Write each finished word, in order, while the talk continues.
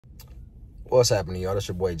What's happening, y'all? It's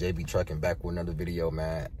your boy Jbtrucknllc back with another video,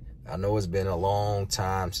 man. I know it's been a long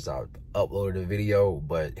time since I uploaded a video,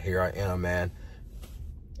 but here I am, man.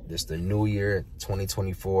 It's the new year,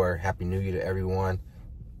 2024. Happy New Year to everyone.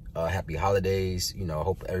 Happy holidays. You know,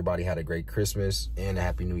 hope everybody had a great Christmas and a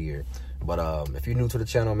Happy New Year. But if you're new to the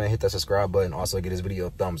channel, man, hit that subscribe button. Also, give this video a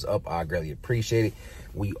thumbs up. I greatly appreciate it.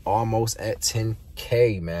 We almost at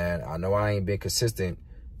 10K, man. I know I ain't been consistent.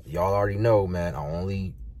 Y'all already know, man. I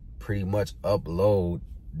only pretty much upload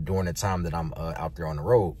during the time that I'm out there on the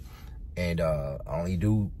road, and I only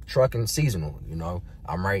do trucking seasonal. You know,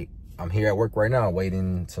 I'm here at work right now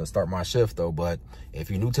waiting to start my shift though. But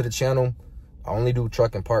if you're new to the channel, I only do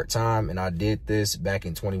trucking part-time, and I did this back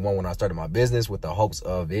in 21 when I started my business with the hopes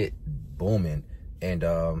of it booming. And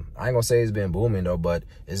I ain't gonna say it's been booming though, but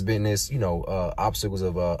it's been this, you know, obstacles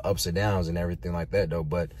of ups and downs and everything like that though.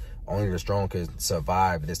 But only the strong can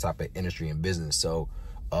survive this type of industry and business. So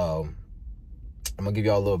I'm gonna give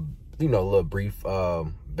y'all a little, you know, a little brief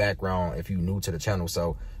background if you're new to the channel.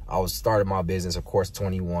 So I was started my business, of course,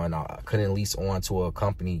 21. I couldn't lease on to a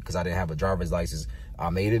company because I didn't have a driver's license.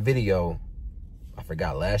 I made a video, I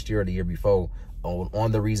forgot, last year or the year before,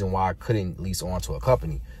 on the reason why I couldn't lease on to a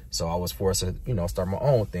company. So I was forced to, you know, start my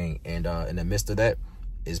own thing. And in the midst of that,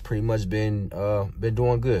 it's pretty much been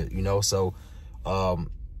doing good, you know. So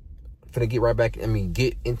finna get right back,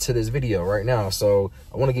 get into this video right now. So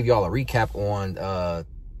I want to give y'all a recap on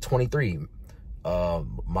 23.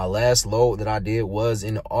 My last load that I did was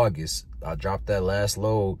in August. I dropped that last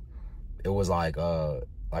load. It was like an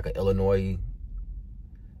Illinois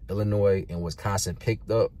and Wisconsin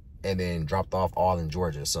picked up and then dropped off all in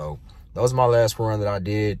Georgia. So that was my last run that I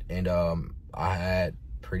did, and I had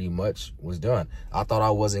pretty much was done. I thought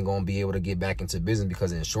I wasn't gonna be able to get back into business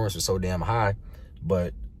because the insurance was so damn high,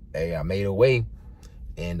 but hey, I made a way,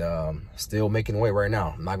 and still making a way right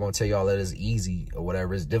now. I'm not gonna tell y'all that it's easy or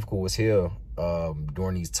whatever. It's difficult as hell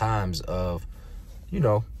during these times of, you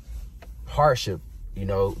know, hardship. You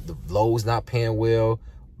know, the loads not paying well,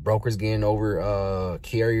 brokers getting over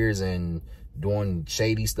carriers and doing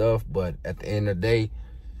shady stuff. But at the end of the day,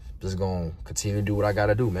 just gonna continue to do what I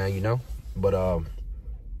gotta do, man, you know. But I'm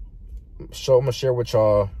gonna share with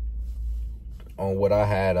y'all on what I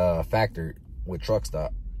had factored with Truck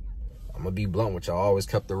Stop. I'm gonna be blunt with y'all. I always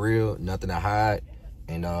kept it real, nothing to hide,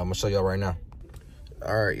 and I'm gonna show y'all right now.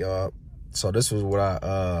 All right, y'all. So this was what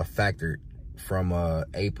I factored from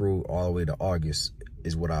April all the way to August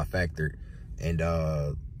is what I factored, and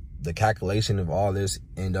the calculation of all this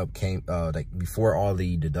came like before all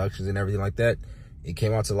the deductions and everything like that. It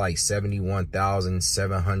came out to like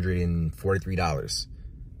 $71,743.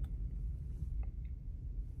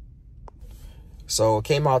 So it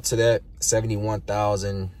came out to that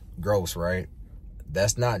 71,000 gross, right?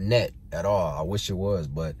 That's not net at all. I wish it was,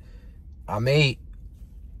 but I made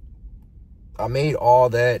all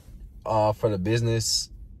that for the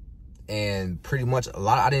business, and pretty much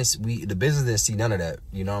the business didn't see none of that.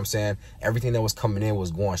 You know what I'm saying? Everything that was coming in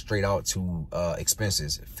was going straight out to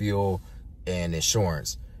expenses, fuel, and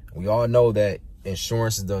insurance. We all know that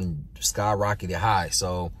insurance is done skyrocketed high.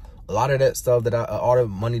 So a lot of that stuff all the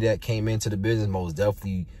money that came into the business most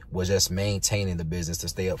definitely was just maintaining the business to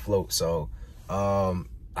stay afloat. So I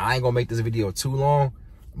ain't gonna make this video too long,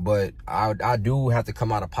 but I do have to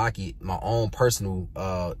come out of pocket my own personal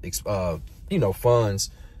you know, funds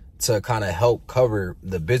to kind of help cover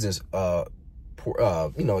the business you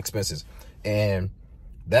know, expenses. And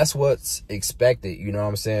that's what's expected, you know what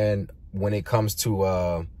I'm saying, when it comes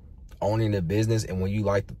to owning the business. And when you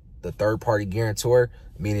like the third-party guarantor,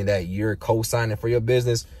 meaning that you're co-signing for your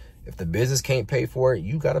business, if the business can't pay for it,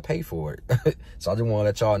 you got to pay for it. So I just want to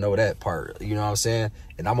let y'all know that part, you know what I'm saying?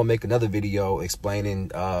 And I'm going to make another video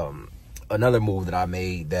explaining another move that I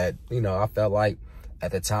made that, you know, I felt like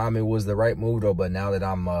at the time it was the right move though, but now that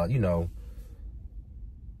I'm, you know,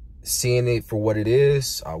 seeing it for what it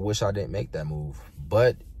is, I wish I didn't make that move.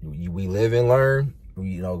 But we live and learn. We,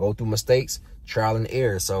 you know, go through mistakes, trial and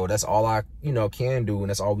error. So that's all I, you know, can do, and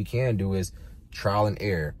that's all we can do is trial and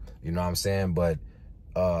error. You know what I'm saying? But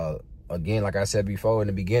again, like I said before in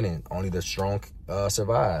the beginning, only the strong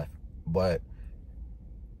survive. But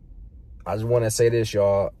I just want to say this,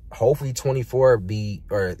 y'all. Hopefully 24 be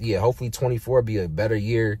a better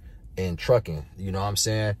year in trucking. You know what I'm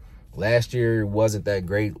saying? Last year wasn't that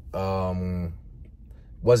great.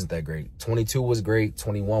 22 was great.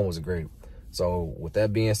 21 was great. So with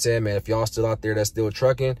that being said, man, if y'all still out there that's still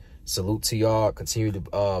trucking, salute to y'all. Continue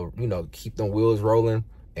to you know, keep them wheels rolling,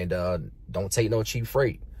 and don't take no cheap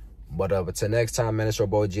freight. But until next time, man, it's your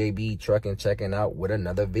boy JB Trucking checking out with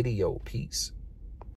another video. Peace.